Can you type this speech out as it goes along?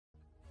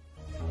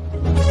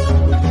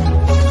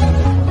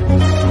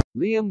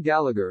Liam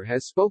Gallagher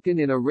has spoken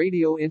in a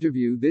radio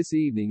interview this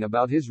evening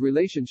about his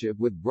relationship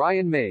with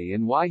Brian May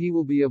and why he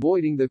will be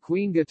avoiding the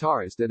Queen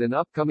guitarist at an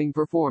upcoming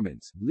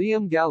performance.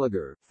 Liam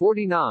Gallagher,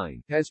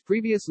 49, has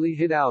previously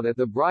hit out at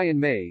the Brian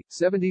May,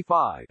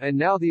 75, and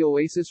now the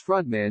Oasis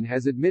frontman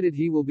has admitted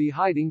he will be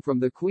hiding from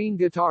the Queen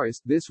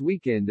guitarist this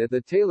weekend at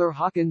the Taylor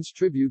Hawkins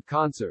tribute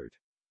concert.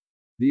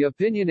 The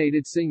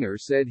opinionated singer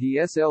said he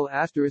 ******ed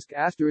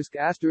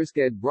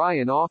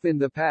Brian off in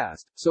the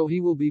past, so he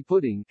will be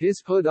putting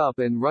his hood up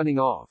and running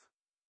off.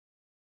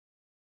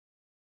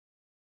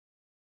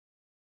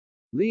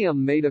 Liam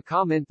made a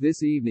comment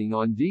this evening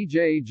on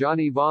DJ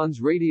Johnny Vaughn's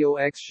Radio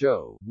X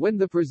show, when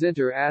the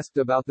presenter asked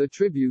about the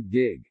tribute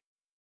gig.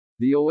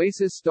 The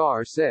Oasis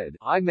star said,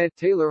 "I met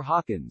Taylor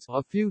Hawkins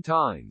a few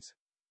times.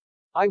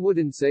 I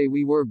wouldn't say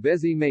we were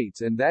busy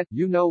mates and that,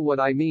 you know what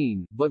I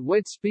mean, but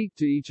we'd speak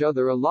to each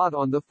other a lot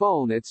on the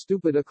phone at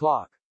stupid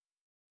o'clock.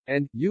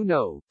 And, you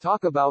know,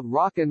 talk about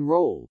rock and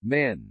roll,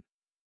 man.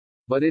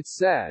 But it's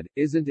sad,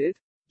 isn't it?"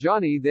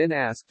 Johnny then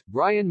asked,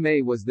 "Brian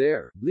May was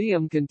there."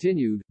 Liam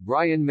continued,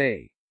 "Brian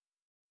May.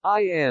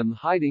 I am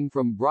hiding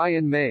from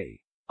Brian May.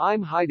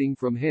 I'm hiding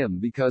from him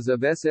because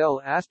of ******ed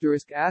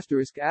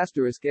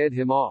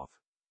him off.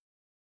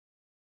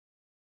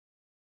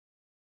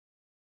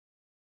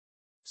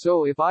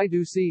 So if I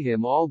do see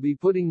him I'll be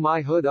putting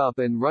my hood up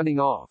and running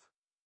off."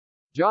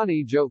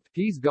 Johnny joked,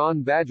 "He's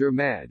gone badger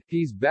mad,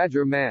 he's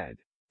badger mad."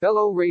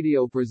 Fellow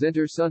radio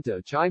presenter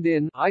Sunta chimed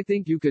in, "I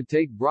think you could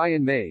take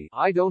Brian May,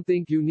 I don't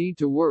think you need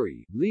to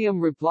worry." Liam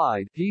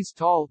replied, "He's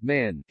tall,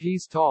 man,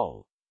 he's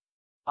tall.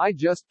 I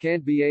just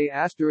can't be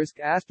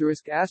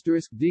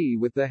 *****D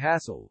with the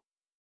hassle.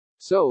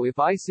 So if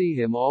I see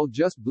him I'll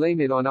just blame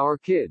it on our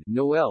kid,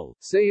 Noel,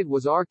 say it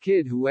was our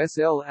kid who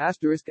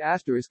 ********ed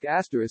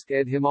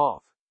him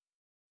off."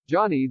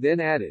 Johnny then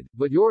added,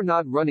 "But you're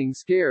not running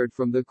scared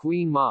from the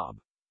Queen mob."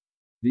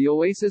 The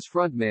Oasis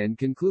frontman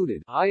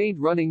concluded, "I ain't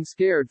running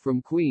scared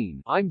from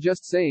Queen, I'm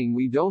just saying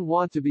we don't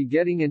want to be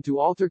getting into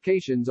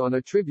altercations on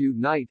a tribute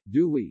night,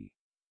 do we?"